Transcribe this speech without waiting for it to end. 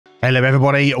Hello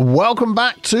everybody, welcome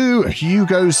back to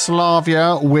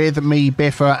Yugoslavia with me,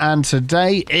 Biffa, and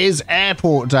today is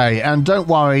airport day. And don't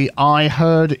worry, I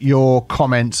heard your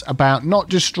comments about not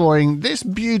destroying this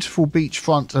beautiful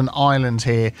beachfront and island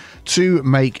here to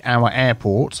make our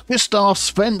airport. Mr.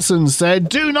 Svensson said,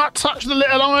 do not touch the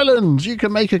little island. You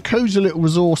can make a cozy little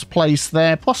resource place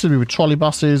there, possibly with trolley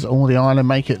buses or the island,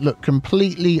 make it look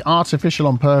completely artificial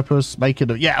on purpose. Make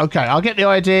it, yeah, okay, I'll get the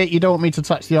idea. You don't want me to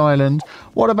touch the island.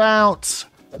 What about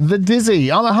the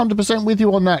Dizzy? I'm 100% with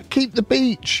you on that. Keep the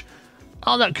beach.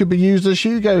 Oh, that could be used as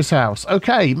Hugo's house.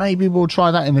 Okay, maybe we'll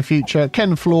try that in the future.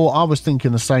 Ken Floor, I was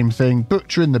thinking the same thing.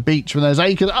 Butchering the beach when there's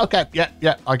acres. Okay,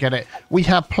 yeah, I get it. We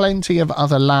have plenty of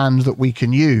other land that we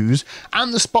can use.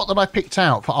 And the spot that I picked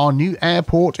out for our new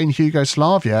airport in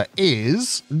Yugoslavia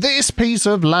is this piece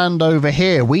of land over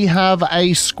here. We have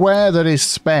a square that is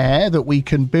spare that we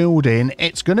can build in.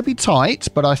 It's going to be tight,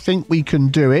 but I think we can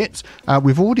do it.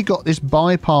 We've already got this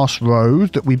bypass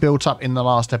road that we built up in the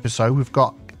last episode. We've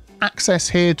got access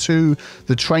here to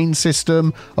the train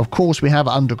system. Of course, we have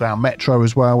underground metro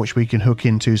as well, which we can hook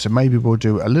into, so maybe we'll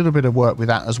do a little bit of work with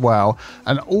that as well.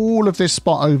 And all of this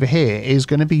spot over here is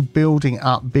going to be building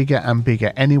up bigger and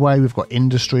bigger anyway. We've got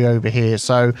industry over here,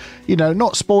 so you know,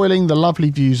 not spoiling the lovely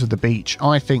views of the beach.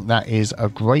 I think that is a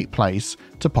great place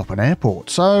to pop an airport.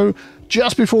 So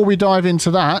just before we dive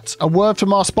into that, a word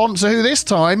from our sponsor, who this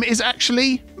time is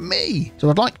actually me. So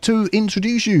I'd like to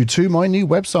introduce you to my new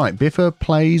website,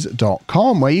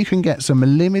 biffaplays.com, where you can get some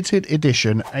limited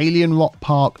edition Alien Rock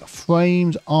Park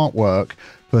framed artwork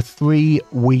for 3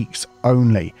 weeks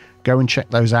only. Go and check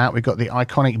those out. We've got the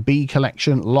iconic bee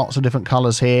collection, lots of different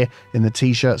colors here in the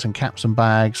t-shirts and caps and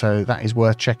bags, so that is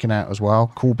worth checking out as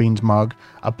well. Cool Beans mug,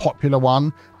 a popular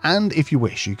one. And if you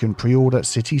wish, you can pre-order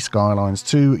City Skylines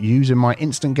 2 using my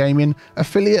Instant Gaming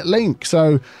affiliate link.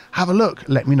 So have a look,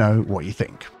 let me know what you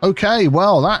think. Okay,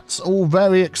 well, that's all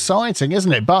very exciting,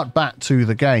 isn't it? But back to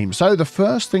the game. So the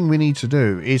first thing we need to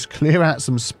do is clear out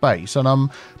some space, and I'm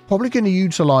probably going to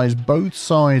utilize both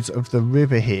sides of the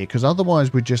river here, because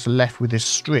otherwise we're just left with this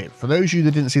strip. For those of you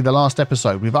that didn't see the last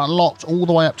episode, we've unlocked all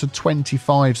the way up to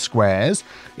 25 squares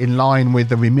in line with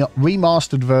the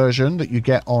remastered version that you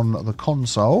get on the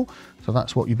console. So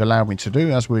that's what you've allowed me to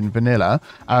do as we're in vanilla.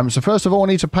 So first of all, I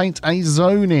need to paint a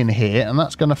zone in here, and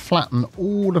that's going to flatten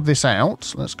all of this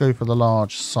out. Let's go for the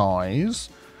large size.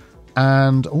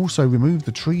 And also remove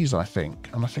the trees, I think.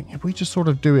 And I think if we just sort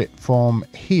of do it from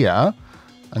here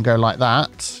and go like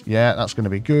that, yeah, that's going to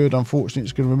be good. Unfortunately,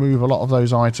 it's going to remove a lot of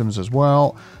those items as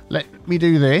well. Let me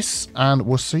do this and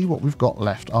we'll see what we've got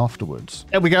left afterwards.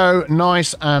 There we go,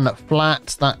 nice and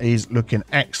flat. That is looking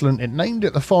excellent. It named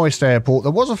it the Forest Airport.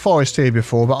 There was a forest here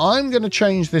before, but I'm going to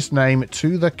change this name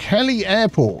to the Kelly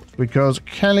Airport, because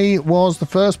Kelly was the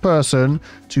first person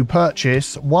to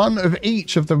purchase one of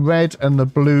each of the red and the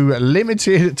blue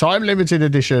time limited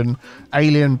edition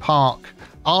Alien Park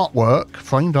artwork,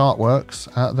 framed artworks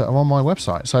that are on my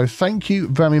website. So thank you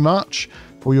very much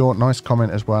for your nice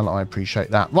comment as well. I appreciate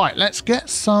that. Right, let's get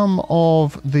some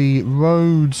of the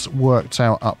roads worked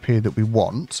out up here that we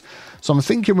want. So I'm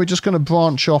thinking we're just going to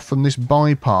branch off from this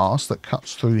bypass that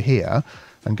cuts through here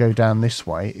and go down this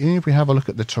way. If we have a look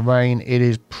at the terrain, it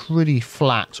is pretty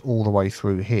flat all the way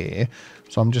through here.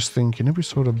 So I'm just thinking if we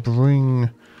sort of bring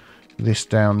this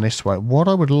down this way, what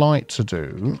I would like to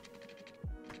do,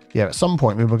 yeah, at some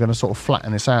point we were going to sort of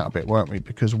flatten this out a bit, weren't we?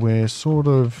 Because we're sort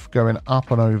of going up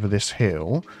and over this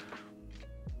hill.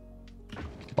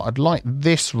 But I'd like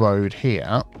this road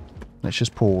here, let's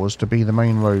just pause, to be the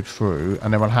main road through.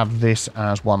 And then we'll have this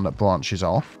as one that branches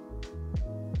off.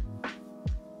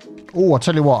 Oh, I'll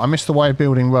tell you what, I missed the way of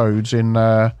building roads in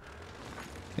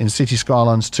City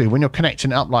Skylines 2. When you're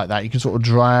connecting it up like that, you can sort of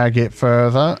drag it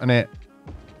further. And it,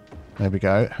 there we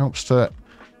go, it helps to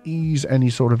ease any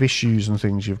sort of issues and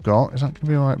things you've got. Is that going to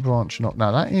be all right branching up?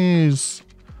 Now that is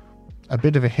a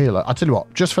bit of a hill. I'll tell you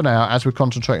what, just for now, as we're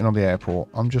concentrating on the airport,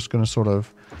 I'm just going to sort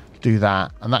of do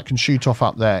that, and that can shoot off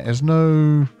up there. There's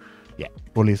no, yeah,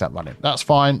 we'll leave that running. That's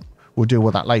fine. We'll deal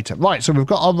with that later. Right, so we've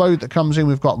got our road that comes in.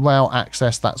 We've got rail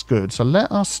access. That's good. So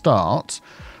let us start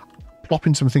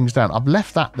plopping some things down. I've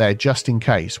left that there just in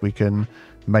case we can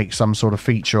make some sort of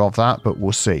feature of that, but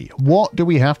we'll see. What do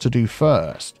we have to do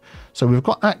first? So we've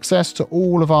got access to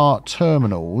all of our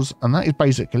terminals, and that is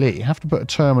basically it. You have to put a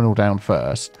terminal down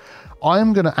first.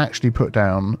 I'm going to actually put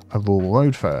down a rural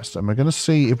road first, and we're going to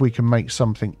see if we can make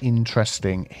something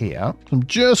interesting here. I'm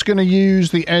just going to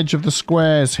use the edge of the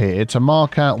squares here to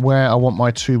mark out where I want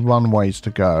my 2 runways to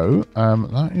go.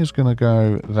 That is going to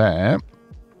go there,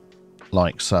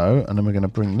 like so, and then we're going to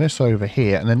bring this over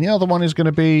here, and then the other one is going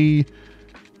to be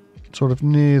sort of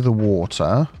near the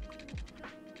water.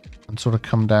 and sort of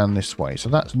come down this way. So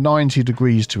that's 90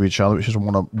 degrees to each other, which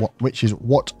is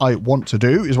what I want to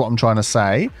do, is what I'm trying to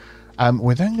say.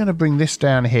 We're then going to bring this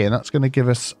down here, and that's going to give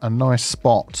us a nice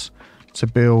spot to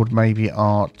build maybe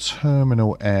our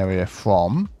terminal area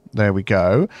from. There we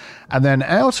go. And then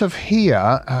out of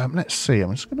here, let's see,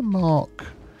 I'm just going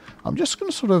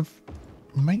to sort of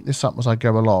make this up as I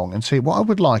go along and see. What I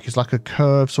would like is like a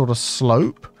curved sort of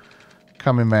slope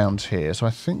coming round here. So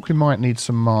I think we might need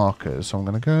some markers. So I'm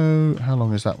going to go, how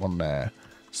long is that one there?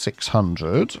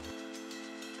 600.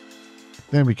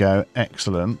 There we go.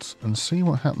 Excellent. And see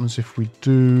what happens if we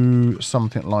do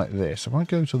something like this. If I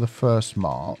go to the first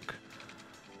mark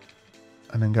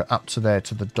and then go up to there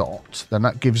to the dot, then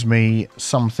that gives me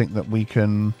something that we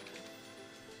can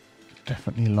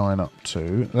definitely line up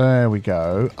to. There we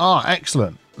go. Ah,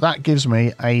 excellent. That gives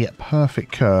me a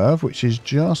perfect curve, which is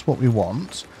just what we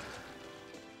want.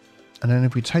 And then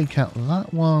if we take out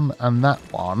that one and that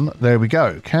one, there we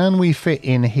go. Can we fit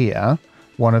in here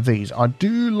one of these? I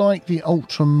do like the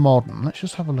ultra modern. Let's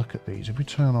just have a look at these. If we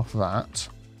turn off that.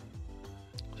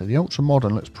 So the ultra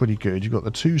modern looks pretty good. You've got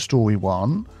the 2-story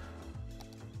one.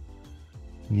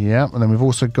 Yeah, and then we've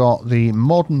also got the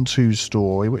modern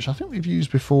 2-story, which I think we've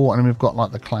used before, and then we've got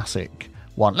like the classic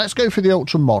one. Let's go for the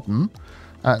ultra modern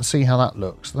and see how that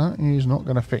looks. That is not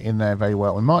going to fit in there very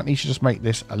well. We might need to just make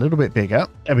this a little bit bigger.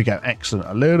 There we go, excellent.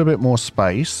 A little bit more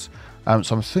space.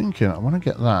 So I'm thinking I want to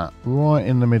get that right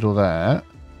in the middle there.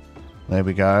 There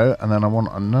we go. And then I want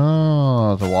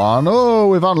another one. Oh,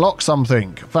 we've unlocked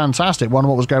something. Fantastic. Wonder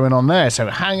what was going on there. So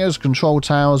hangars, control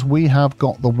towers, we have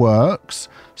got the works.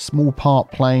 Small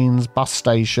park planes, bus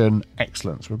station.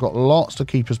 Excellent. So we've got lots to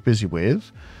keep us busy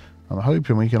with. I'm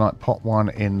hoping we can like pop one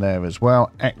in there as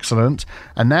well. Excellent.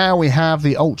 And now we have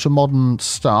the ultra modern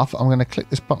stuff. I'm going to click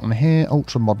this button here,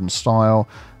 ultra modern style,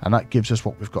 and that gives us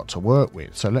what we've got to work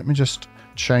with. So let me just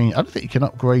change. I don't think you can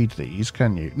upgrade these,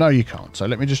 can you? No, you can't. So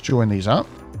let me just join these up.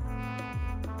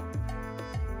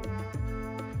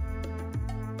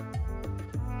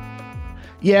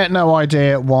 Yeah, no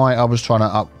idea why I was trying to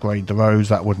upgrade the roads.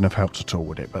 That wouldn't have helped at all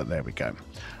with it, but there we go.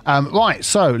 Right,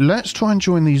 so let's try and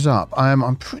join these up.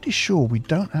 I'm pretty sure we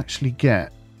don't actually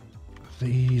get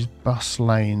these bus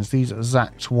lanes, these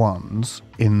exact ones,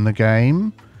 in the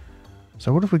game.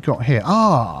 So what have we got here?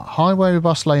 Ah, highway with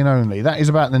bus lane only. That is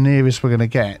about the nearest we're going to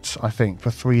get, I think, for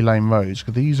 3-lane roads.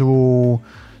 Because these are all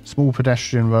small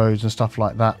pedestrian roads and stuff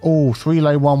like that. Oh,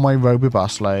 3-lane one-way road with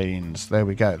bus lanes. There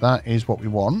we go. That is what we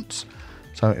want.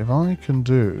 So if I can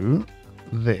do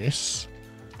this.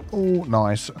 Oh,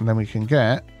 nice. And then we can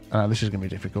get... this is going to be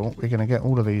difficult. We're going to get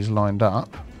all of these lined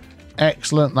up.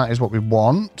 Excellent. That is what we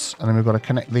want. And then we've got to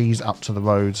connect these up to the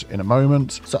roads in a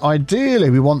moment. So ideally,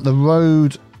 we want the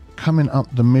road coming up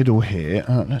the middle here.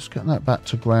 Let's get that back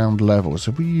to ground level.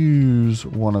 So if we use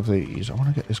one of these, I want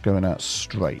to get this going out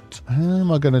straight. How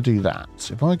am I going to do that?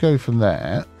 If I go from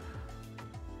there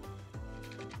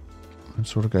and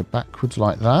sort of go backwards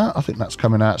like that, I think that's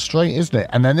coming out straight, isn't it?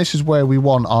 And then this is where we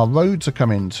want our road to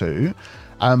come into.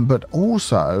 But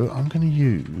also, I'm going to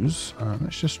use,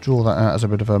 let's just draw that out as a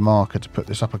bit of a marker to put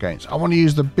this up against. I want to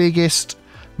use the biggest,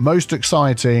 most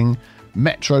exciting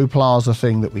Metro Plaza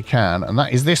thing that we can, and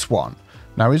that is this one.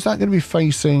 Now, is that going to be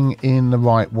facing in the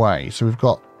right way? So we've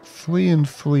got 3 and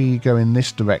 3 going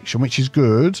this direction, which is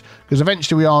good, because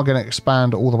eventually we are going to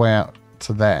expand all the way out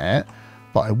to there.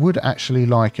 But I would actually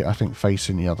like it, I think,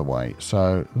 facing the other way.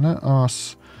 So let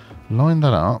us line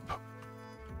that up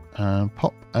and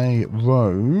pop a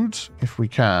road, if we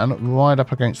can, right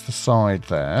up against the side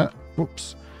there.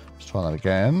 Whoops. Let's try that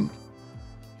again.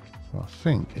 So I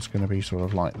think it's going to be sort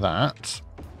of like that.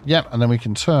 Yep, and then we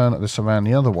can turn this around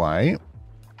the other way.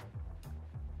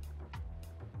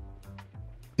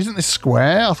 Isn't this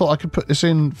square? I thought I could put this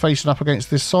in facing up against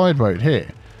this side road here.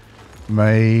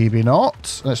 Maybe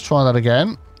not. Let's try that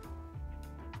again.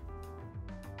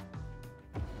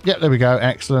 Yep, there we go.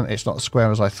 Excellent. It's not as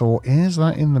square as I thought. Is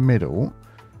that in the middle?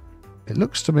 It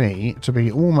looks to me to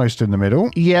be almost in the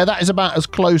middle. Yeah, that is about as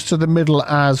close to the middle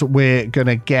as we're going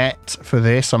to get for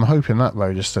this. I'm hoping that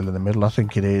road is still in the middle. I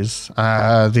think it is.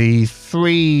 The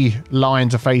 3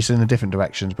 lines are facing in different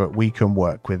directions, but we can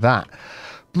work with that.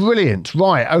 Brilliant.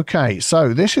 Right, okay,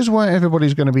 so this is where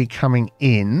everybody's going to be coming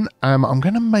in. I'm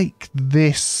going to make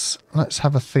this... Let's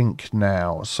have a think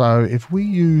now. So if we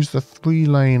use the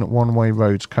 3-lane one-way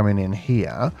roads coming in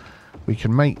here, we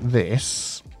can make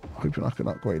this... Hoping I can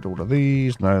upgrade all of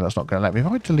these. No, that's not going to let me. If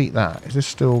I delete that, is this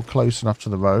still close enough to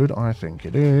the road? I think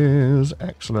it is.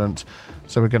 Excellent.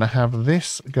 So we're going to have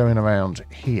this going around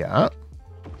here.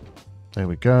 There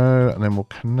we go. And then we'll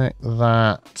connect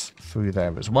that through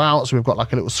there as well. So we've got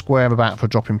like a little square about for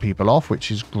dropping people off,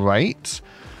 which is great.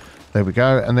 There we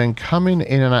go. And then coming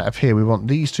in and out of here, we want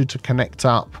these two to connect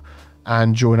up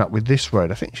and join up with this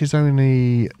road. I think she's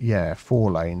only, yeah,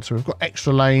 4 lanes. So we've got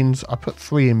extra lanes. I put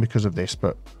 3 in because of this,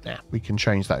 but yeah, we can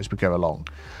change that as we go along.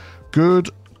 Good,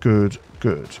 good,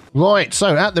 good. Right,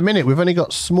 so at the minute, we've only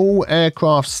got small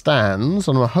aircraft stands,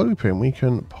 and we're hoping we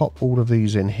can pop all of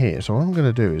these in here. So what I'm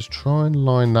going to do is try and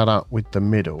line that up with the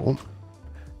middle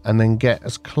and then get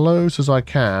as close as I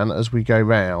can as we go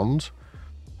round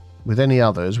with any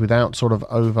others without sort of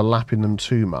overlapping them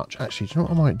too much. Actually, do you know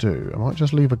what I might do? I might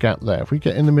just leave a gap there. If we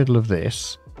get in the middle of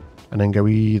this and then go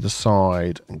either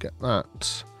side and get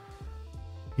that.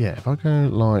 Yeah, if I go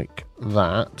like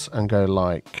that and go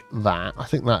like that, I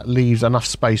think that leaves enough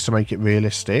space to make it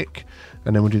realistic.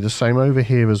 And then we'll do the same over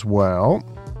here as well.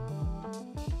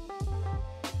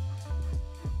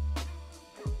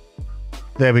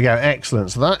 There we go. Excellent.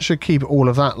 So that should keep all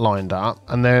of that lined up.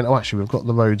 And then, oh, actually, we've got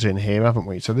the roads in here, haven't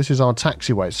we? So this is our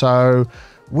taxiway. So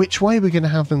which way are we going to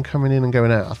have them coming in and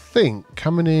going out? I think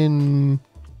coming in...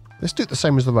 Let's do it the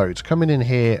same as the roads. Coming in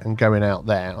here and going out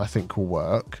there, I think will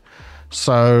work.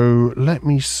 So let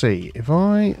me see. If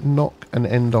I knock an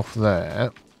end off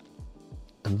there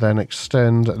and then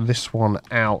extend this one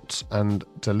out and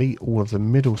delete all of the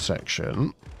middle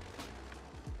section...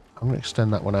 I'm going to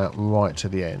extend that one out right to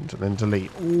the end and then delete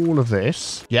all of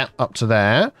this. Yep, up to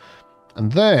there.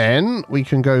 And then we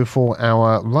can go for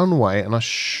our runway, and I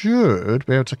should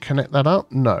be able to connect that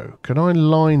up. No. Can I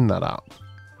line that up?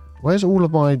 Where's all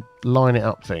of my line it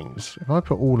up things? If I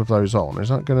put all of those on, is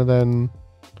that going to then...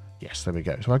 Yes, there we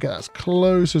go. So I get as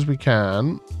close as we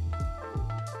can.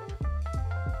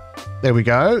 There we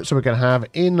go. So we're going to have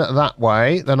in that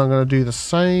way. Then I'm going to do the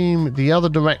same the other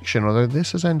direction, although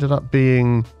this has ended up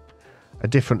being... a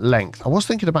different length. I was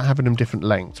thinking about having them different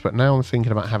lengths, but now I'm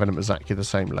thinking about having them exactly the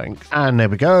same length. And there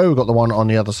we go. We've got the one on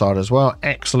the other side as well.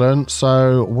 Excellent.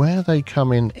 So where they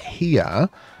come in here,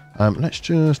 let's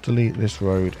just delete this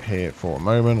road here for a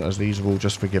moment, as these are all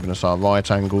just for giving us our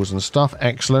right angles and stuff.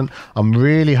 Excellent. I'm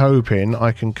really hoping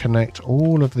I can connect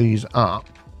all of these up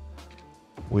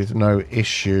with no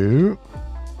issue.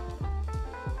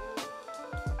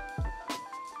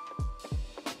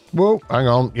 Whoa, hang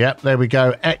on. Yep, there we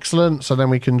go. Excellent. So then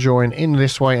we can join in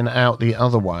this way and out the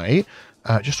other way.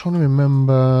 Just trying to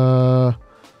remember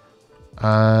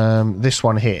this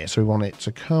one here. So we want it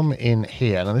to come in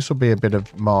here. Now this will be a bit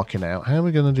of marking out. How are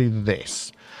we going to do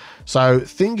this? So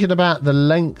thinking about the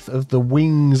length of the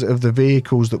wings of the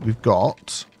vehicles that we've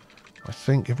got, I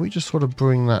think if we just sort of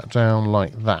bring that down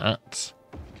like that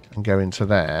and go into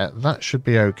there, that should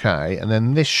be okay. And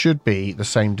then this should be the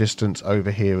same distance over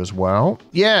here as well.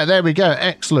 Yeah, there we go.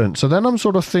 Excellent. So then I'm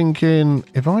sort of thinking,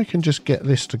 if I can just get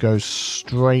this to go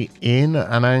straight in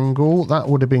an angle, that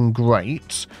would have been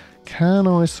great. Can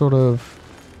I sort of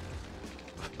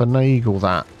finagle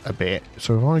that a bit?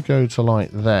 So if I go to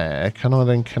like there, can I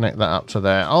then connect that up to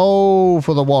there? Oh,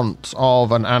 for the want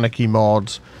of an anarchy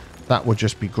mod, that would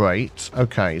just be great.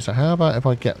 Okay, so how about if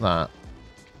I get that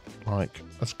like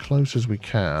as close as we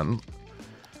can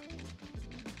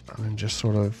and then just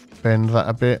sort of bend that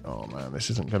a bit. Oh man,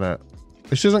 this isn't gonna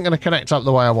connect up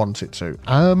the way I want it to.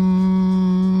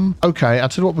 Okay, I'll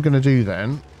tell you what we're gonna do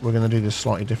then. We're gonna do this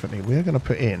slightly differently. We're gonna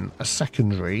put in a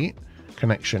secondary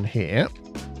connection here.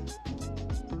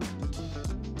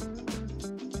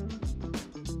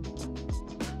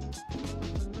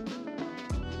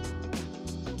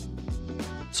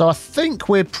 So I think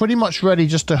we're pretty much ready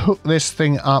just to hook this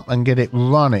thing up and get it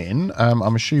running.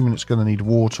 I'm assuming it's going to need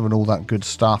water and all that good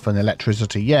stuff and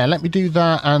electricity. Yeah, let me do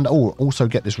that and also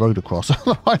get this road across.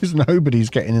 Otherwise, nobody's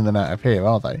getting in and out of here,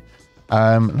 are they?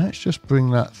 Let's just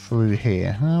bring that through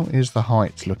here. How is the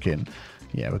height looking?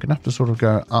 Yeah, we're going to have to sort of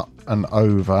go up and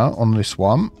over on this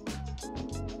one.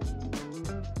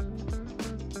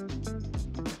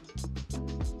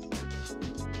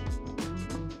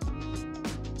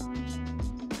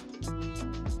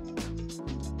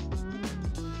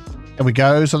 There we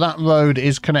go. So that road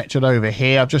is connected over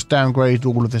here. I've just downgraded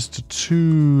all of this to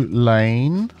 2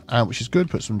 lane, which is good.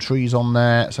 Put some trees on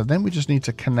there. So then we just need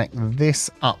to connect this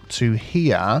up to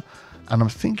here. And I'm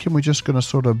thinking we're just going to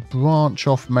sort of branch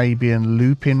off maybe and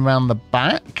loop in around the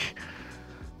back.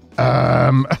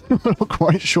 I'm not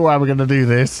quite sure how we're going to do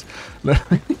this.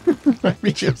 Let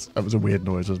me just... That was a weird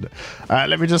noise, wasn't it?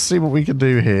 Let me just see what we can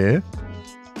do here.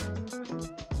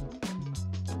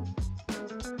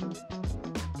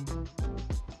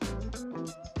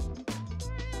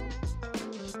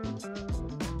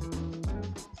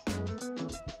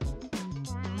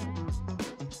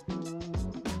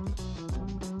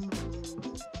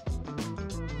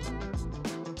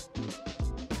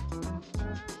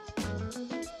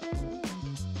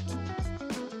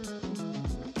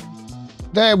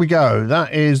 There we go.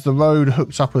 That is the road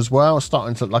hooked up as well. It's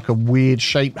starting to look like a weird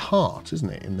shaped heart, isn't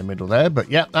it, in the middle there?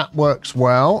 But yeah, that works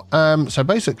well. So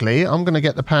basically, I'm going to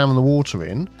get the power and the water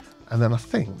in. And then I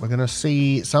think we're going to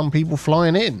see some people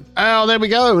flying in. Oh, there we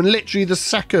go. And literally the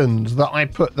second that I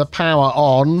put the power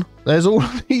on, there's all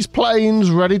of these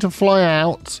planes ready to fly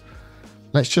out.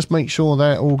 Let's just make sure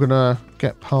they're all going to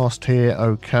get past here.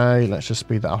 Okay, let's just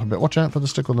speed that up a bit. Watch out for the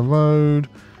stick on the road.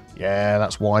 Yeah,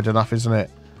 that's wide enough, isn't it?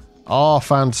 Oh,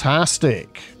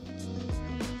 fantastic.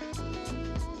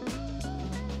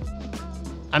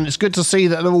 And it's good to see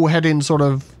that they're all heading sort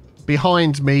of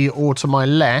behind me or to my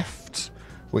left,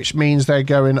 which means they're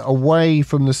going away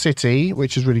from the city,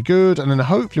 which is really good. And then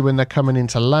hopefully when they're coming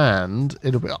into land,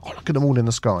 it'll be, oh, look at them all in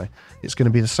the sky. It's going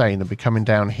to be the same. They'll be coming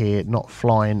down here, not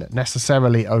flying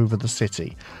necessarily over the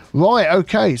city. Right,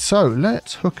 okay, so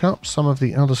let's hook up some of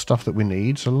the other stuff that we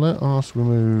need. So let us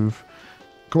remove...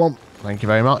 Come on. Thank you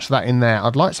very much. That in there.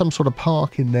 I'd like some sort of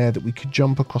park in there that we could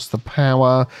jump across the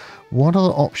power. What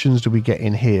other options do we get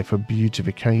in here for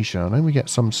beautification? I know we get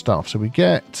some stuff. So we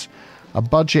get a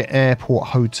budget airport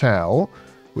hotel,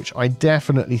 which I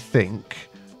definitely think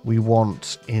we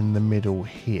want in the middle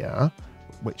here,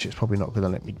 which it's probably not going to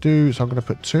let me do. So I'm going to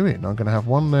put 2 in. I'm going to have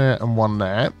 1 there and 1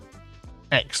 there.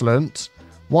 Excellent.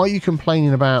 Why are you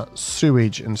complaining about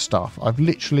sewage and stuff? I've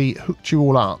literally hooked you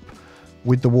all up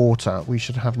with the water. We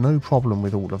should have no problem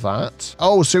with all of that.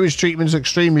 Oh, sewage treatment is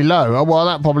extremely low. Oh, well,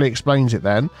 that probably explains it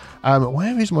then.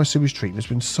 Where is my sewage treatment? It's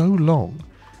been so long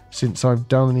since I've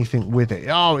done anything with it.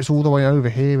 Oh, it's all the way over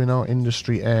here in our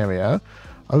industry area.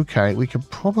 Okay, we could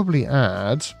probably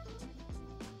add...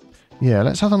 Yeah,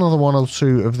 let's have another 1 or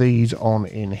 2 of these on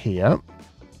in here.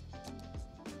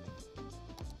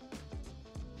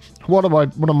 What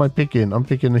am I picking? I'm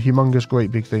picking the humongous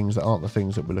great big things that aren't the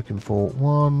things that we're looking for.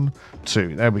 1,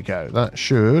 2. There we go. That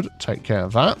should take care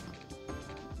of that.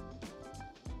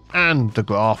 And the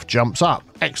graph jumps up.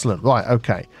 Excellent. Right,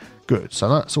 okay. Good. So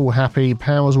that's all happy.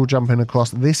 Power's all jumping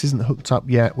across. This isn't hooked up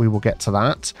yet. We will get to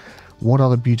that. What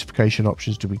other beautification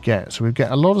options do we get? So we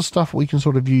get a lot of stuff we can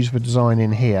sort of use for design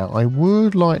in here. I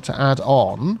would like to add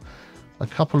on a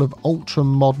couple of ultra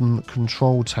modern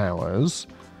control towers.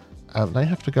 They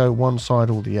have to go one side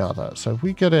or the other. So if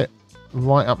we get it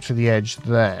right up to the edge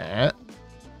there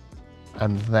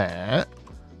and there,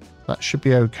 that should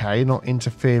be okay, not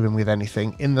interfering with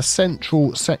anything. In the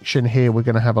central section here, we're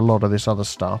going to have a lot of this other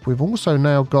stuff. We've also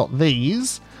now got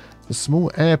these, the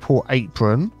small airport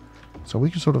apron. So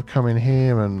we can sort of come in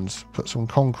here and put some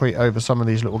concrete over some of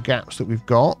these little gaps that we've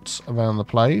got around the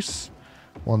place.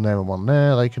 1 there and 1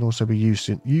 there. They can also be used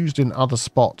in other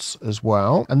spots as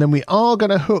well. And then we are going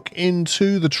to hook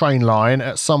into the train line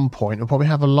at some point. We'll probably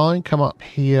have a line come up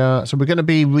here. So we're going to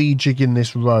be rejigging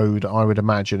this road, I would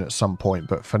imagine, at some point.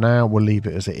 But for now, we'll leave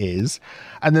it as it is.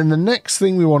 And then the next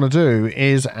thing we want to do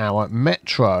is our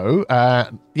metro.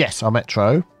 Yes, our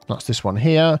metro. That's this one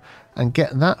here. And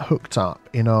get that hooked up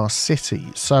in our city.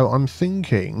 So I'm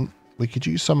thinking we could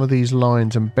use some of these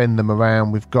lines and bend them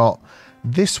around. We've got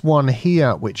this one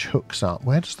here which hooks up.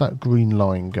 Where does that green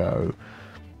line go?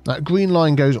 That green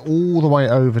line goes all the way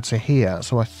over to here.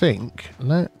 So I think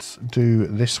let's do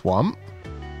this one.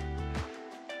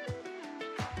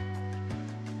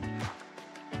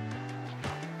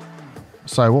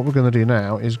 So what we're going to do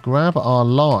now is grab our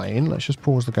line. Let's just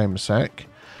pause the game a sec.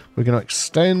 We're going to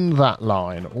extend that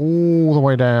line all the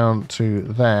way down to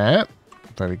there.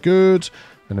 Very good.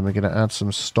 And then we're going to add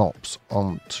some stops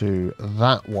onto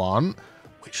that one.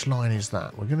 Which line is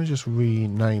that? We're going to just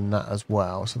rename that as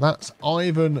well. So that's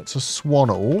Ivan to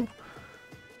Swannell.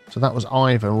 So that was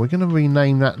Ivan. We're going to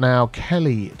rename that now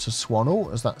Kelly to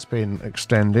Swannell, as that's been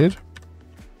extended.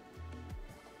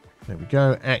 There we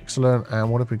go. Excellent. And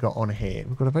what have we got on here?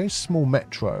 We've got a very small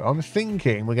metro. I'm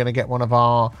thinking we're going to get one of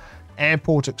our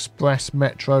Airport Express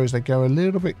metros. They go a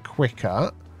little bit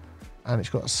quicker. And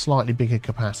it's got a slightly bigger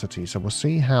capacity. So we'll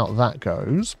see how that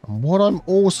goes. And what I'm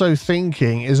also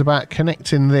thinking is about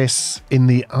connecting this in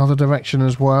the other direction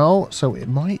as well. So it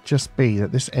might just be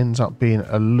that this ends up being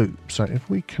a loop. So if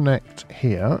we connect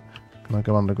here, can I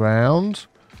go underground?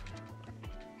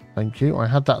 Thank you. I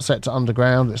had that set to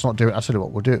underground. Let's not do it. I'll tell you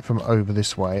what, we'll do it from over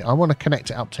this way. I want to connect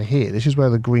it up to here. This is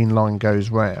where the green line goes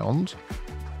round.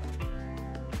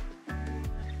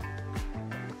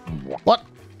 What?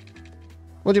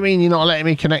 What do you mean you're not letting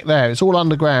me connect there? It's all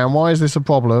underground. Why is this a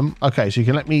problem? Okay, so you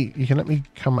can let me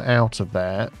come out of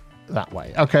there that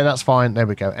way. Okay, that's fine. There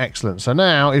we go. Excellent. So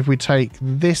now if we take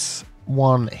this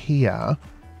one here,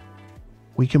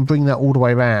 we can bring that all the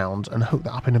way around and hook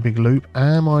that up in a big loop.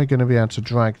 Am I going to be able to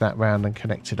drag that round and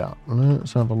connect it up?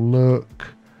 Let's have a look.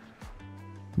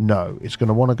 No, it's going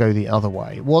to want to go the other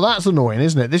way. Well, that's annoying,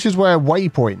 isn't it? This is where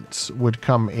waypoints would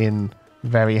come in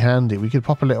very handy. We could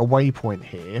pop a little waypoint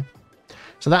here.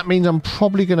 So that means I'm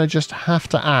probably going to just have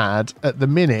to add, at the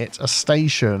minute, a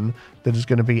station that is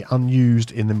going to be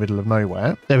unused in the middle of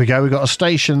nowhere. There we go. We've got a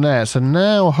station there. So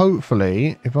now,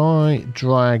 hopefully, if I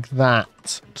drag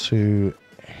that to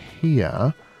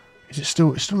here, is it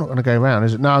still, it's still not going to go around,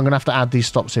 is it? No, I'm going to have to add these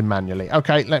stops in manually.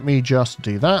 Okay, let me just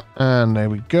do that. And there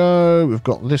we go. We've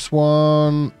got this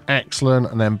one.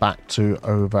 Excellent. And then back to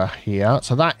over here.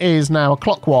 So that is now a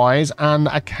clockwise and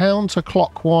a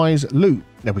counterclockwise loop.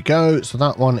 There we go. So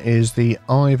that one is the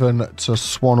Ivan to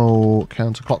Swanell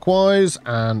counterclockwise,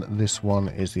 and this one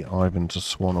is the Ivan to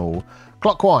Swanell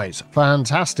clockwise.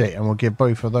 Fantastic. And we'll give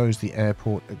both of those the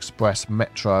Airport Express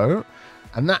Metro.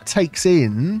 And that takes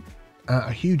in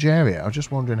a huge area. I was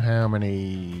just wondering how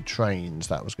many trains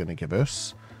that was going to give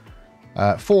us.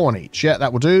 4 on each. Yeah,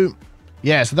 that will do.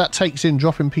 Yeah, so that takes in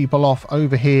dropping people off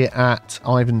over here at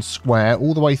Ivan Square,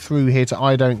 all the way through here to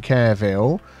I Don't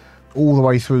Careville, all the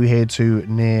way through here to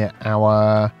near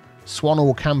our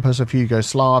Swanell campus of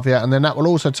Yugoslavia, and then that will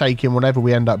also take in whatever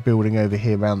we end up building over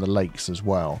here around the lakes as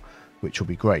well, which will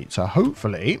be great. So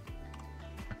hopefully,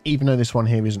 even though this one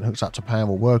here isn't hooked up to power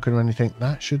or working or anything,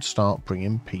 that should start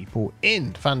bringing people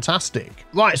in. Fantastic.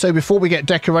 Right, so before we get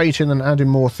decorating and adding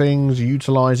more things,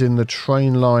 utilising the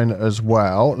train line as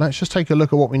well, let's just take a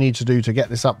look at what we need to do to get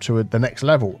this up to the next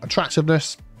level.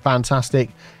 Attractiveness, fantastic.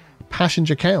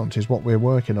 Passenger count is what we're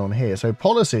working on here. So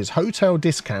policies, hotel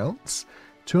discounts,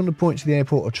 200 points to the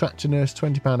airport attractiveness,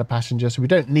 £20 a passenger. So we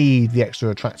don't need the extra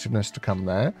attractiveness to come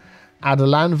there. Add a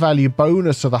land value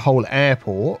bonus to the whole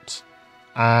airport.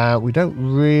 We don't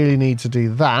really need to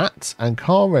do that. And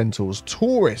car rentals,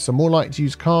 tourists are more likely to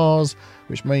use cars,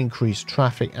 which may increase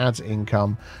traffic, adds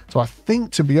income. So I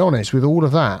think, to be honest, with all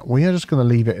of that, we are just going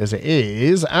to leave it as it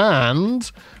is.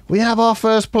 And we have our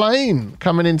first plane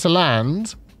coming into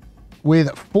land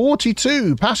with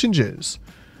 42 passengers,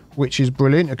 which is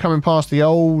brilliant. You're coming past the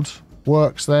old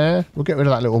works there. We'll get rid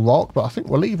of that little rock, but I think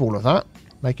we'll leave all of that.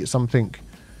 Make it something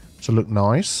to look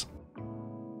nice.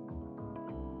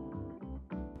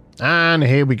 And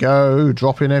here we go,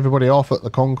 dropping everybody off at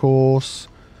the concourse.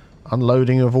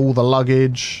 Unloading of all the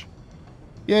luggage.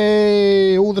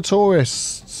 Yay, all the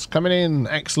tourists coming in.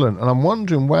 Excellent. And I'm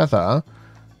wondering whether...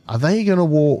 are they going to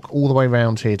walk all the way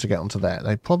around here to get onto there?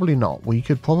 They probably not. We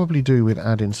could probably do with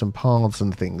adding some paths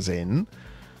and things in.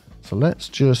 So let's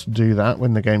just do that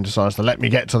when the game decides to let me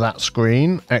get to that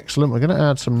screen. Excellent. We're going to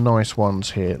add some nice ones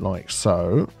here like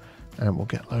so. And we'll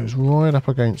get those right up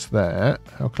against there.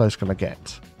 How close can I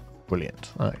get?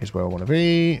 Brilliant. That is where I want to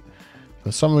be.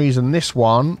 For some reason, this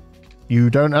one, you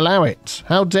don't allow it.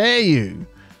 How dare you?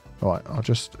 All right, I'll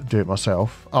just do it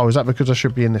myself. Oh, is that because I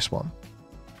should be in this one?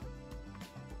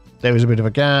 There is a bit of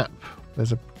a gap.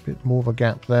 There's a bit more of a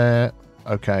gap there.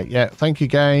 Okay, yeah, thank you,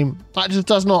 game. That just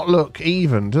does not look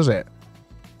even, does it?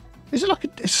 Is it like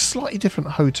it's a slightly different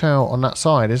hotel on that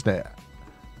side, isn't it?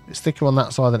 It's thicker on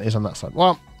that side than it is on that side.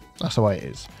 Well, that's the way it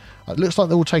is. It looks like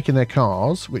they're all taking their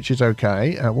cars, which is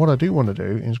okay. What I do want to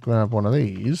do is grab one of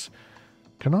these.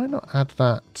 Can I not add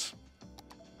that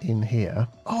in here?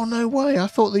 Oh, no way. I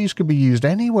thought these could be used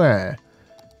anywhere.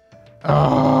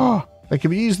 Ah. They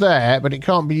can be used there, but it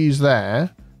can't be used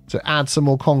there to add some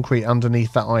more concrete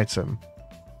underneath that item.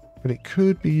 But it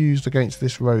could be used against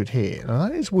this road here. Now,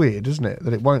 that is weird, isn't it?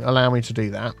 That it won't allow me to do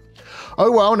that.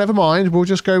 Oh, well, never mind. We'll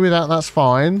just go with that. That's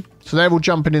fine. So they're all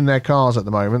jumping in their cars at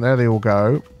the moment. There they all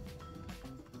go.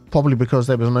 Probably because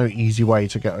there was no easy way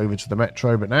to get over to the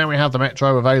metro. But now we have the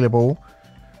metro available.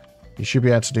 You should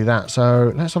be able to do that.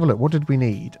 So let's have a look. What did we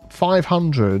need?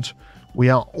 500. We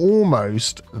are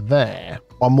almost there.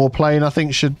 One more plane, I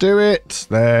think, should do it.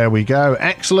 There we go.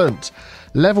 Excellent.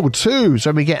 Level 2.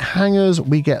 So we get hangars,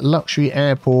 we get luxury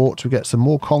airports, we get some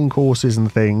more concourses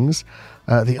and things.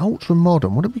 The ultra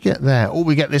modern, what did we get there? Oh,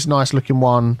 we get this nice looking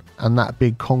one and that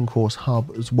big concourse hub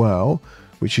as well,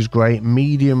 which is great.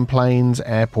 Medium planes,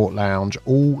 airport lounge,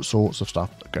 all sorts of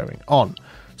stuff going on.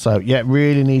 So yeah,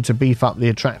 really need to beef up the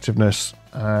attractiveness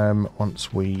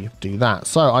once we do that.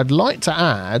 So I'd like to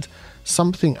add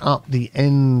something up the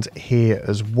end here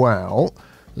as well.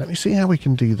 Let me see how we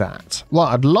can do that.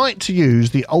 Right, I'd like to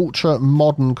use the ultra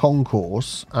modern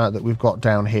concourse that we've got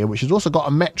down here, which has also got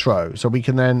a metro, so we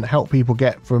can then help people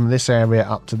get from this area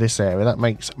up to this area. That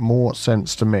makes more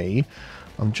sense to me.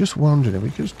 I'm just wondering if we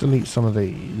could just delete some of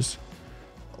these.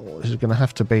 Oh, this is going to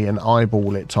have to be an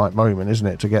eyeball it type moment, isn't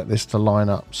it, to get this to line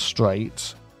up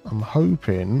straight. I'm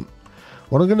hoping...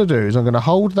 What I'm going to do is I'm going to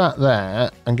hold that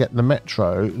there and get the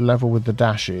metro level with the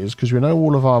dashes, because we know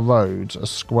all of our roads are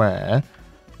square.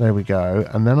 There we go.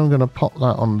 And then I'm going to pop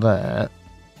that on there.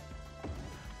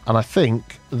 And I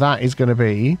think that is going to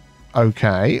be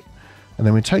okay. And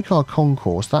then we take our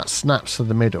concourse. That snaps to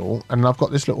the middle. And I've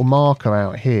got this little marker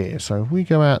out here. So if we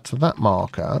go out to that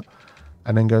marker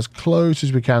and then go as close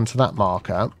as we can to that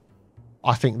marker,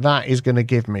 I think that is going to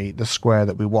give me the square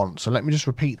that we want. So let me just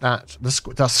repeat that. The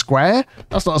square?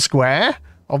 That's not a square.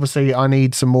 Obviously, I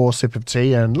need some more sip of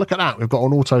tea. And look at that. We've got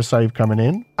an autosave coming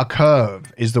in. A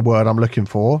curve is the word I'm looking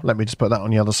for. Let me just put that on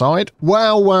the other side.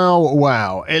 Wow, wow,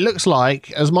 wow. It looks like,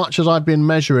 as much as I've been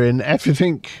measuring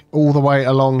everything all the way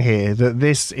along here, that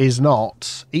this is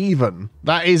not even.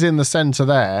 That is in the center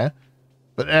there.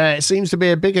 But it seems to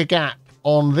be a bigger gap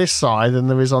on this side than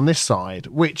there is on this side,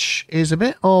 which is a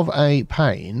bit of a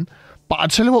pain. But I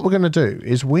tell you what we're going to do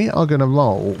is we are going to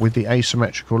roll with the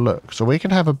asymmetrical look. So we can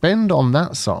have a bend on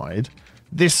that side.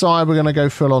 This side we're going to go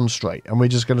full on straight. And we're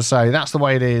just going to say that's the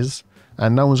way it is.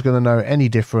 And no one's going to know any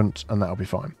different. And that'll be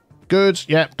fine. Good.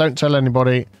 Yep. Don't tell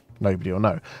anybody. Nobody will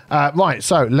know. Right.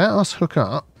 So let us hook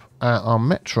up our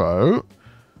metro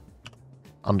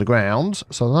underground.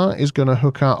 So that is going to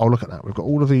hook up. Oh, look at that. We've got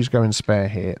all of these going spare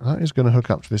here. That is going to hook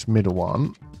up to this middle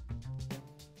one.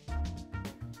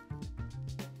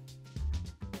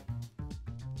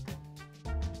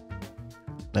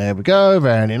 There we go.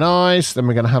 Very nice. Then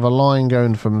we're going to have a line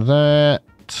going from there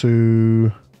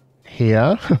to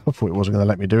here. I thought it wasn't going to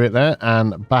let me do it there.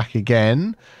 And back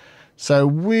again. So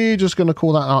we're just going to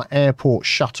call that our airport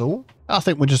shuttle. I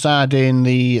think we'll just add in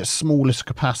the smallest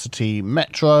capacity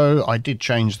metro. I did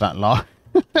change that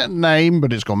name,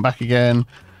 but it's gone back again.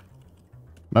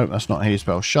 Nope, that's not how you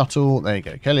spell shuttle. There you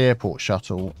go. Kelly Airport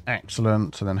Shuttle.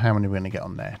 Excellent. So then how many are we going to get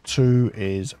on there? 2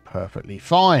 is perfectly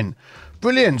fine.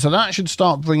 Brilliant. So that should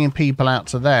start bringing people out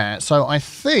to there. So I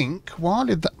think while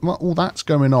all that's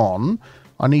going on,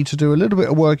 I need to do a little bit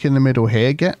of work in the middle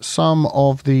here. Get some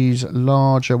of these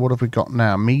larger, what have we got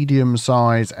now?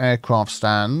 Medium-sized aircraft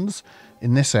stands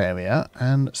in this area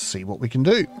and see what we can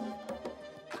do.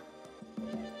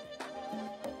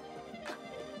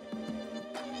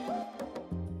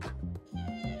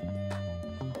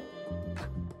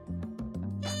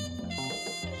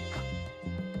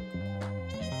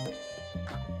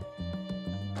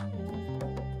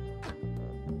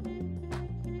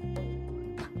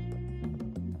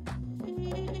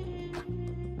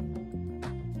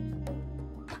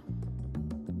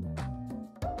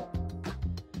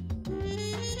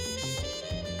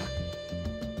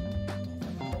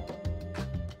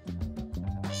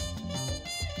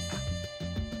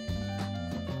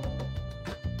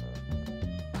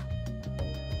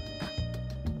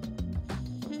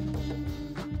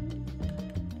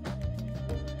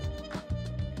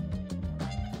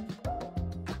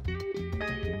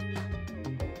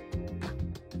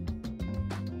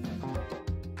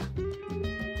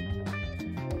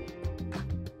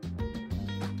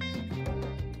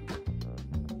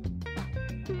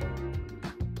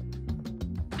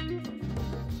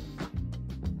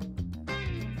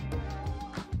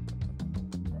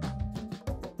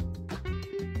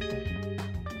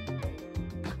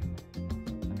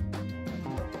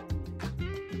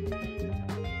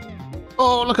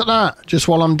 Oh, look at that. Just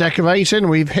while I'm decorating,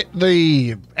 we've hit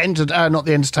the not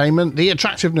the entertainment, the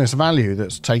attractiveness value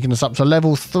that's taken us up to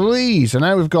level 3. So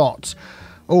now we've got,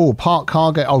 park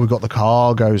cargo. Oh, we've got the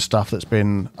cargo stuff that's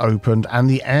been opened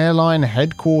and the airline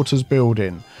headquarters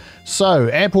building. So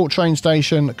airport train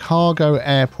station, cargo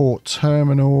airport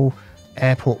terminal,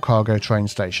 airport cargo train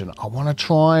station. I want to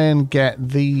try and get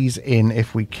these in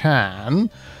if we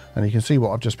can. And you can see what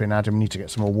I've just been adding. We need to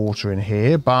get some more water in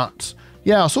here, but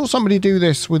yeah, I saw somebody do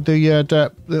this with the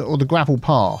dirt or the gravel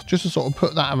path, just to sort of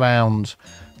put that around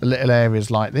the little areas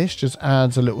like this. Just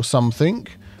adds a little something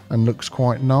and looks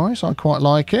quite nice. I quite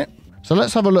like it. So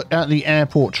let's have a look at the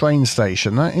airport train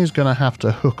station. That is going to have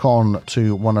to hook on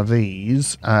to one of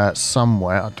these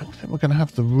somewhere. I don't think we're going to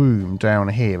have the room down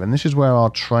here. And this is where our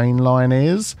train line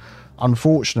is.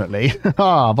 Unfortunately,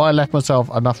 have I left myself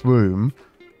enough room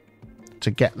to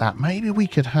get that? Maybe we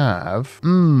could have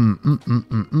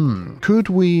could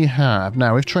we have,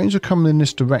 now if trains are coming in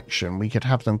this direction, we could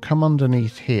have them come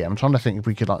underneath here. I'm trying to think if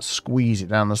we could like squeeze it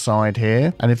down the side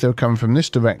here, and if they were coming from this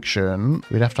direction,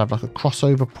 we'd have to have like a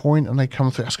crossover point and they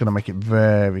come through. That's going to make it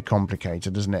very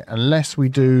complicated, isn't it? Unless we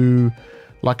do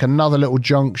like another little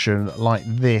junction like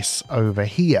this over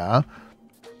here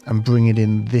and bring it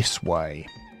in this way,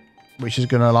 which is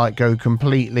going to like go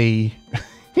completely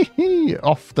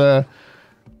off the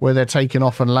where they're taking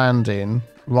off and landing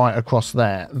right across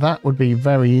there. That would be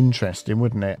very interesting,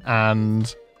 wouldn't it?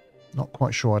 And not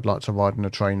quite sure I'd like to ride in a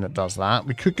train that does that.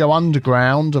 We could go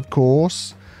underground, of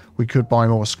course, We could buy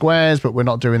more squares, but we're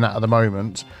not doing that at the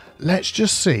moment. Let's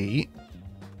just see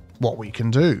what we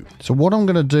can do. So what I'm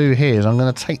going to do here is I'm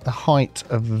going to take the height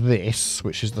of this,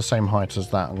 which is the same height as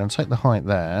that. I'm going to take the height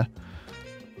there.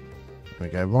 There we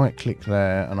go, right click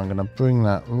there, and I'm going to bring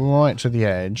that right to the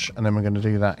edge, and then we're going to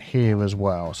do that here as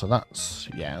well. So that's,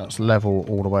 yeah, that's level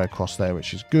all the way across there,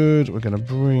 which is good. We're going to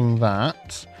bring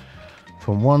that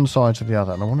from one side to the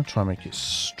other, and I want to try and make it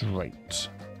straight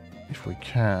if we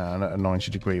can at a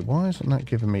 90-degree. Why isn't that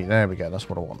giving me, there we go, that's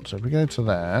what I want. So if we go to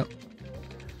there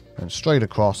and straight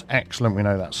across, excellent, we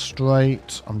know that's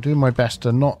straight. I'm doing my best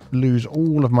to not lose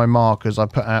all of my markers I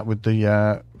put out with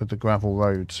the gravel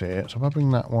roads here. So if I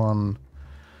bring that one,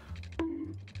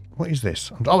 what is this?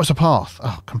 Oh, it's a path.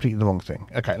 Oh, completely the wrong thing.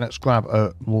 Okay, let's grab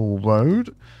a wall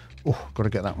road. Oh, got to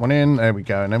get that one in. There we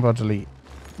go. And then we'll delete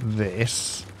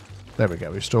this. There we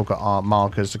go. We've still got our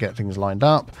markers to get things lined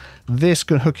up. This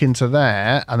can hook into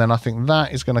there, and then I think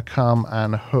that is going to come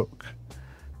and hook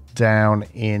down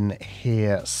in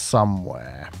here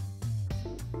somewhere.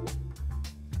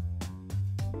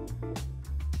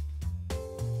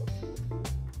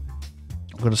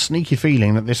 I've got a sneaky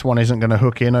feeling that this one isn't going to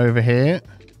hook in over here.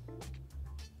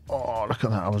 Oh, look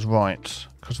at that. I was right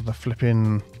because of the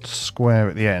flipping square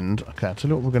at the end. Okay, I'll tell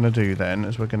you what we're going to do then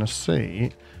is we're going to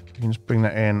see if we can just bring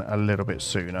that in a little bit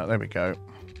sooner. There we go.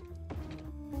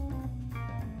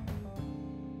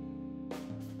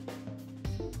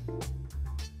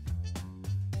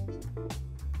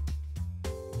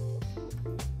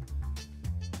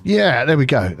 Yeah, there we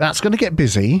go. That's going to get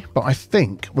busy, but I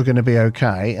think we're going to be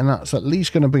okay, and that's at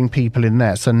least going to bring people in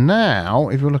there. So now,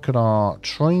 if you look at our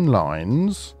train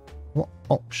lines, what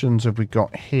options have we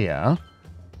got here?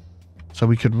 So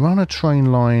we could run a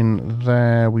train line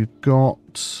there. We've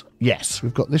got, yes,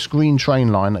 we've got this green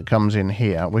train line that comes in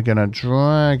here. We're going to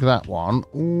drag that one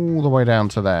all the way down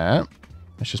to there.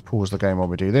 Let's just pause the game while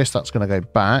we do this. That's going to go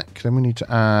back. Then we need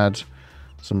to add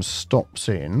some stops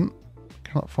in.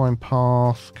 Cannot find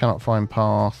path. Cannot find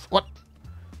path. What?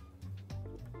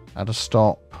 Add a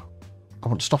stop. I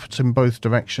want stops in both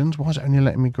directions. Why is it only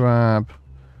letting me grab?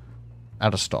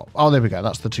 Add a stop. Oh, there we go.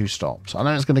 That's the two stops. I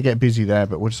know it's going to get busy there,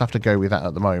 but we'll just have to go with that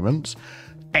at the moment.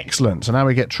 Excellent. So now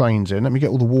we get trains in. Let me get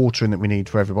all the water in that we need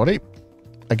for everybody.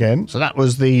 Again. So that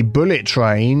was the bullet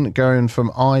train going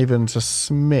from Ivan to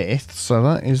Smith. So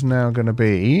that is now going to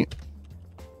be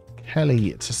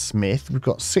Kelly to Smith. We've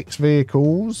got 6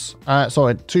 vehicles.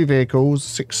 Sorry, 2 vehicles,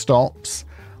 6 stops.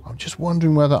 I'm just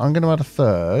wondering whether I'm going to add a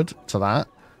third to that.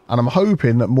 And I'm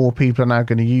hoping that more people are now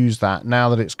going to use that now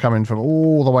that it's coming from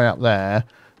all the way up there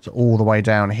to all the way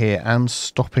down here and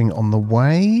stopping on the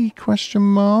way, question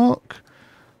mark.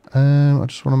 I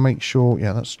just want to make sure,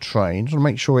 yeah, that's train. Just want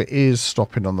to make sure it is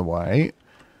stopping on the way.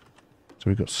 So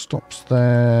we've got stops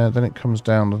there, then it comes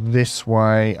down this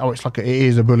way. Oh, it's like it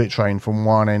is a bullet train from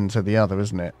one end to the other,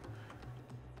 isn't it?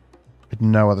 With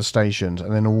no other stations,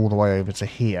 and then all the way over to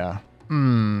here.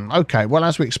 Okay, well,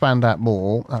 as we expand that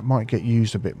more, that might get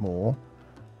used a bit more.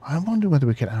 I wonder whether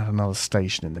we could add another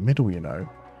station in the middle, you know.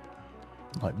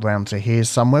 Like round to here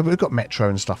somewhere, but we've got metro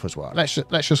and stuff as well. Let's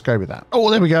just go with that. Oh,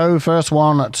 there we go. First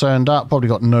one that turned up. Probably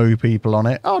got no people on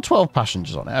it. Oh, 12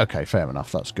 passengers on it. Okay, fair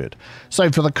enough. That's good. So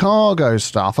for the cargo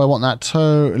stuff, I want that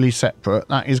totally separate.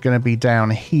 That is going to be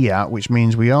down here, which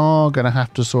means we are going to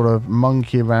have to sort of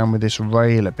monkey around with this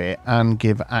rail a bit and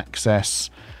give access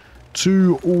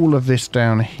to all of this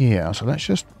down here. So let's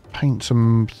just paint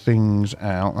some things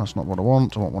out. That's not what I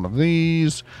want. I want one of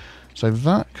these. So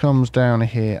that comes down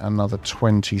here another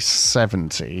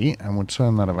 2070, and we'll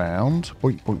turn that around.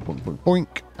 Boink, boink, boink, boink,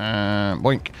 boink, and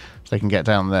boink. So they can get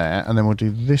down there. And then we'll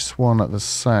do this one at the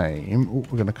same. Oh,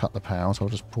 we're going to cut the power, so I'll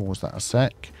just pause that a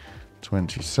sec.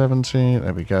 2070,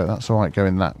 there we go. That's all right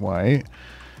going that way.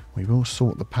 We will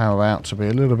sort the power out to be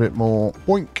a little bit more,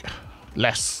 boink,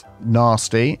 less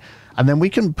nasty. And then we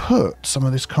can put some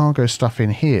of this cargo stuff in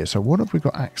here. So what have we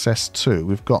got access to?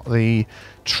 We've got the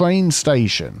train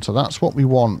station. So that's what we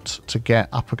want to get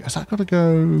up. Has that got to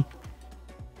go?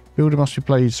 Building must be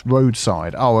placed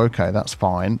roadside. Oh, okay, that's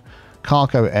fine.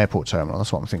 Cargo airport terminal.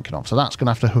 That's what I'm thinking of. So that's going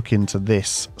to have to hook into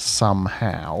this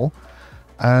somehow.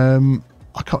 I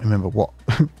can't remember what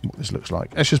this looks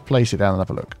like. Let's just place it down and have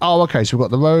a look. Oh, okay. So we've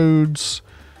got the roads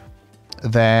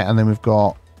there. And then we've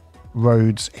got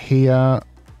roads here.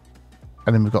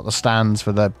 And then we've got the stands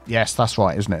for the... Yes, that's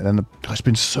right, isn't it? Then it's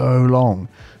been so long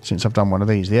since I've done one of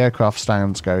these. The aircraft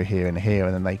stands go here and here,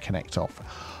 and then they connect off.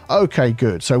 Okay,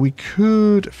 good. So we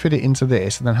could fit it into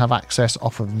this and then have access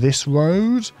off of this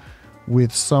road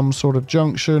with some sort of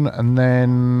junction. And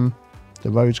then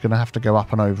the road's going to have to go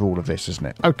up and over all of this, isn't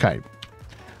it? Okay.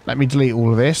 Let me delete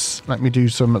all of this. Let me do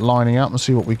some lining up and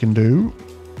see what we can do.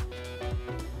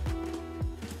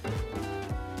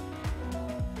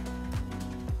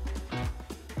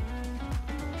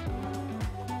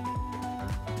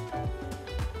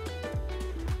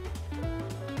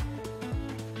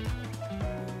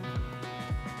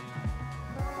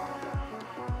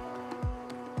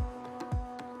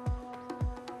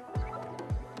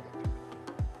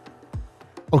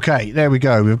 Okay, there we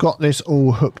go. We've got this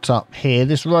all hooked up here.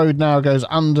 This road now goes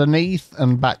underneath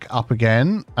and back up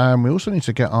again. We also need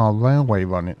to get our railway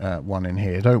one in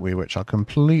here, don't we? Which I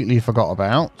completely forgot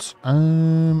about.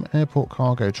 Airport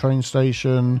cargo train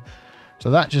station.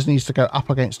 So that just needs to go up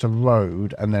against a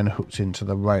road and then hooked into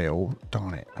the rail.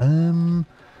 Darn it.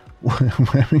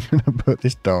 Where are we going to put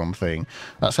this darn thing?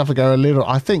 Let's have to go a little...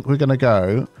 I think we're going to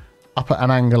go up at an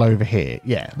angle over here.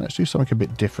 Yeah, let's do something a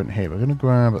bit different here. We're going to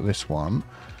grab this one.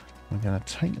 We're going to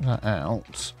take that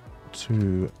out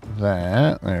to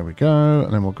there. There we go.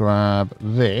 And then we'll grab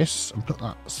this and put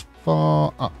that as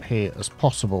far up here as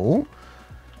possible.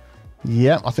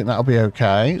 Yeah, I think that'll be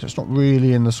okay. So it's not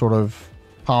really in the sort of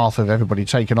path of everybody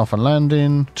taking off and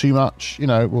landing too much. You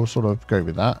know, we'll sort of go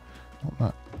with that. Put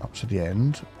that up to the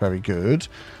end. Very good.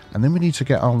 And then we need to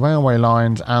get our railway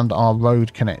lines and our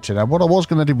road connected. Now, what I was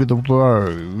going to do with the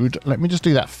road, let me just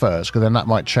do that first, because then that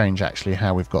might change actually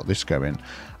how we've got this going.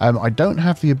 I don't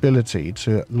have the ability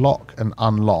to lock and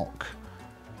unlock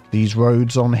these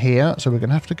roads on here, so we're going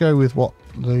to have to go with what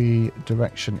the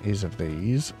direction is of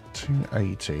these.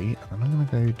 280, and I'm going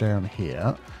to go down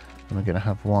here. And we're going to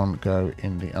have one go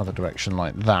in the other direction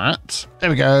like that. There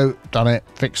we go. Done it.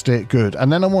 Fixed it. Good.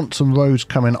 And then I want some roads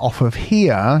coming off of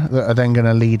here that are then going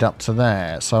to lead up to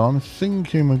there. So I'm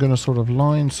thinking we're going to sort of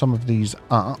line some of these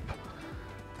up.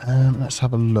 Let's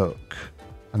have a look.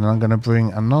 And then I'm going to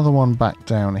bring another one back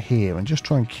down here and just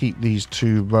try and keep these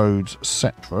two roads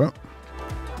separate.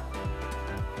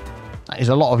 That is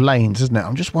a lot of lanes, isn't it?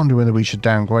 I'm just wondering whether we should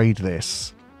downgrade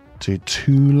this to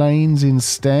 2 lanes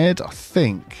instead. I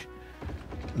think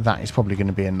that is probably going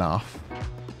to be enough.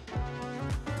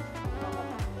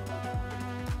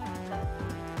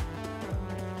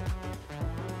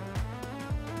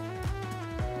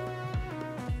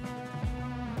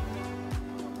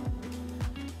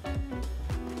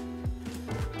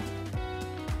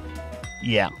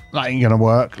 Yeah, that ain't going to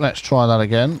work. Let's try that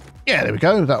again. Yeah, there we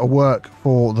go. That'll work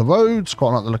for the roads.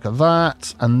 Quite like the look of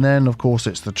that. And then, of course,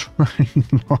 it's the train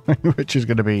line, which is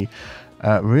going to be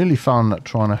really fun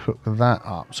trying to hook that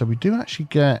up. So we do actually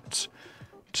get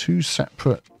 2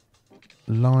 separate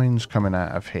lines coming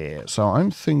out of here. So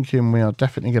I'm thinking we are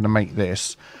definitely going to make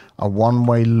this a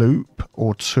one-way loop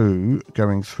or 2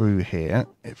 going through here.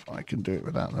 If I can do it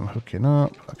without them hooking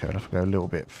up. Okay, I'll have to go a little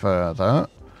bit further.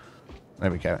 There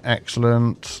we go.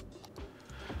 Excellent.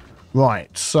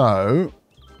 Right, so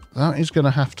that is going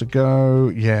to have to go...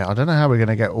 Yeah, I don't know how we're going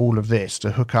to get all of this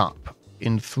to hook up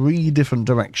in 3 different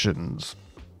directions.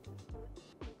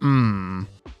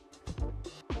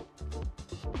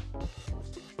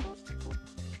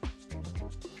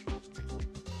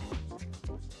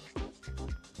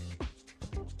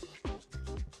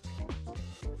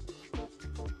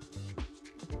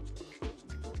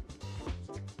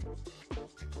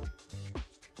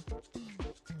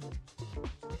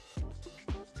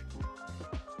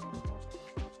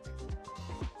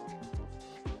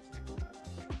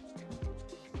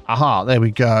 Aha, there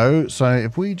we go. So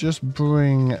if we just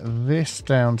bring this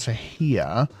down to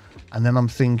here, and then I'm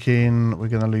thinking we're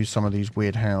going to lose some of these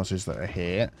weird houses that are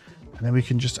here. And then we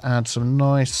can just add some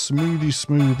nice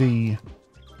smoothie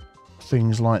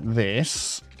things like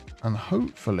this. And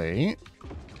hopefully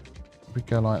we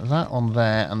go like that on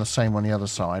there and the same on the other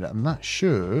side. And that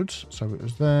should, so it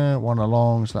was there, one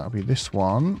along, so that'll be this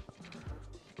one.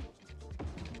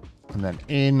 And then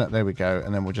in, there we go.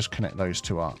 And then we'll just connect those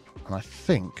 2 up. And I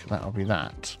think that'll be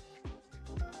that.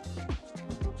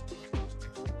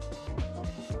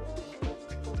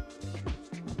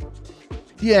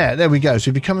 Yeah, there we go.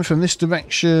 So if you're coming from this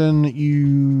direction,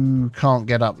 you can't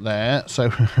get up there.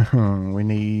 So we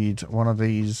need one of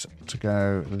these to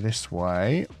go this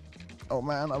way. Oh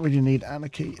man, I really need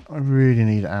anarchy. I really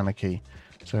need anarchy.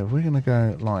 So if we're going to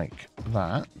go like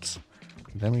that,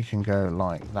 then we can go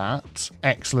like that.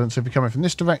 Excellent. So if you're coming from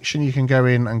this direction, you can go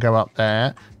in and go up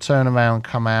there, turn around,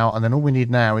 come out, and then all we need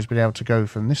now is be able to go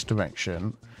from this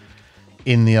direction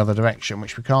in the other direction,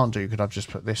 which we can't do because I've just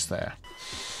put this there.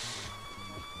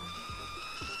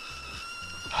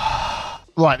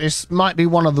 Right, this might be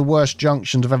one of the worst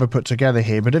junctions I've ever put together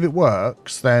here, but if it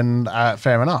works, then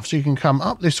fair enough. So you can come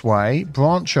up this way,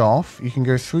 branch off, you can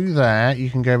go through there, you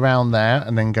can go around there,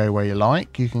 and then go where you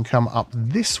like. You can come up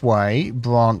this way,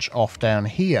 branch off down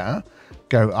here,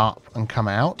 go up and come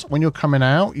out. When you're coming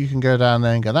out, you can go down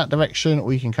there and go that direction,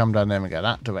 or you can come down there and go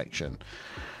that direction.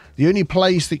 The only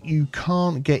place that you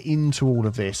can't get into all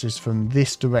of this is from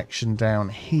this direction down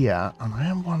here, and I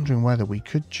am wondering whether we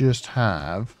could just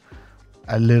have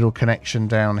a little connection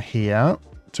down here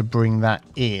to bring that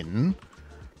in.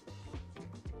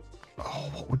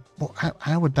 Oh,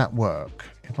 how would that work?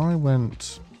 If I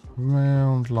went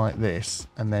round like this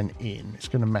and then in, it's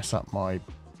going to mess up my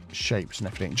shapes and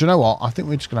everything. Do you know what? I think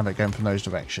we're just going to have it going from those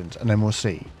directions, and then we'll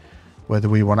see whether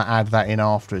we want to add that in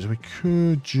afterwards. We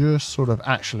could just sort of...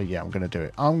 Actually, yeah, I'm going to do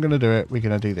it. I'm going to do it. We're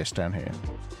going to do this down here.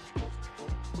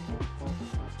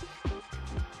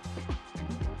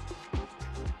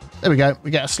 There we go. We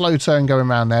get a slow turn going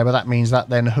around there, but that means that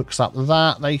then hooks up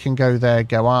that. They can go there,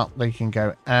 go up. They can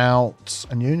go out.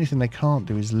 And the only thing they can't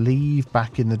do is leave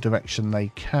back in the direction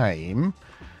they came.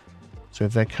 So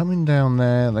if they're coming down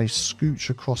there, they scooch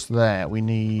across there. We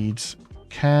need...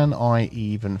 Can I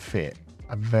even fit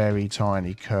a very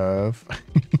tiny curve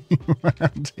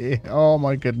around here? Oh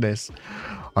my goodness.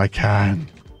 I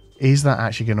can. Is that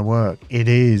actually going to work? It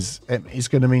is. It's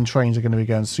going to mean trains are going to be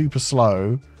going super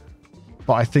slow,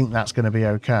 but I think that's going to be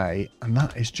okay. And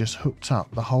that is just hooked up,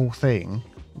 the whole thing.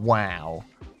 Wow.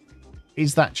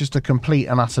 Is that just a complete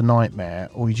and utter nightmare,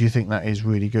 or do you think that is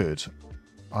really good?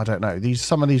 I don't know.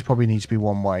 Some of these probably need to be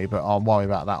one way, but I'll worry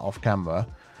about that off camera.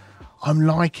 I'm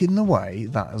liking the way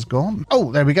that has gone.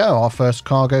 Oh, there we go. Our first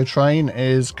cargo train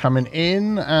is coming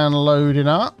in and loading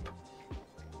up.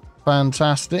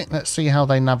 Fantastic. Let's see how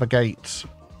they navigate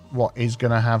what is going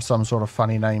to have some sort of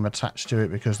funny name attached to it,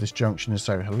 because this junction is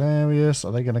so hilarious.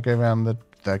 Are they going to go around the...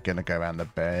 They're going to go around the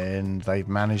bend. They've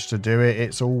managed to do it.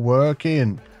 It's all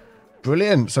working.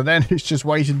 Brilliant. So then it's just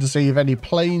waiting to see if any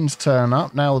planes turn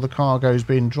up. Now the cargo's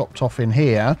been dropped off in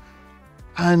here.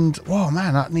 And, oh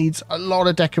man, that needs a lot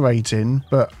of decorating.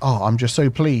 But, oh, I'm just so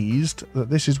pleased that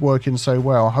this is working so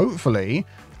well. Hopefully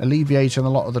alleviating a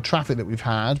lot of the traffic that we've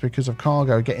had because of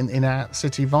cargo getting in and out of the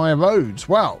city via roads.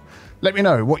 Well, let me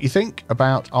know what you think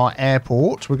about our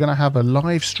airport. We're going to have a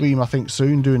live stream, I think,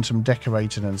 soon, doing some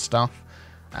decorating and stuff.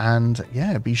 And,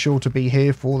 yeah, be sure to be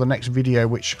here for the next video,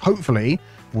 which hopefully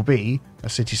will be a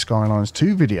City Skylines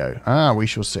 2 video. We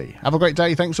shall see. Have a great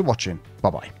day. Thanks for watching.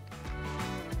 Bye-bye.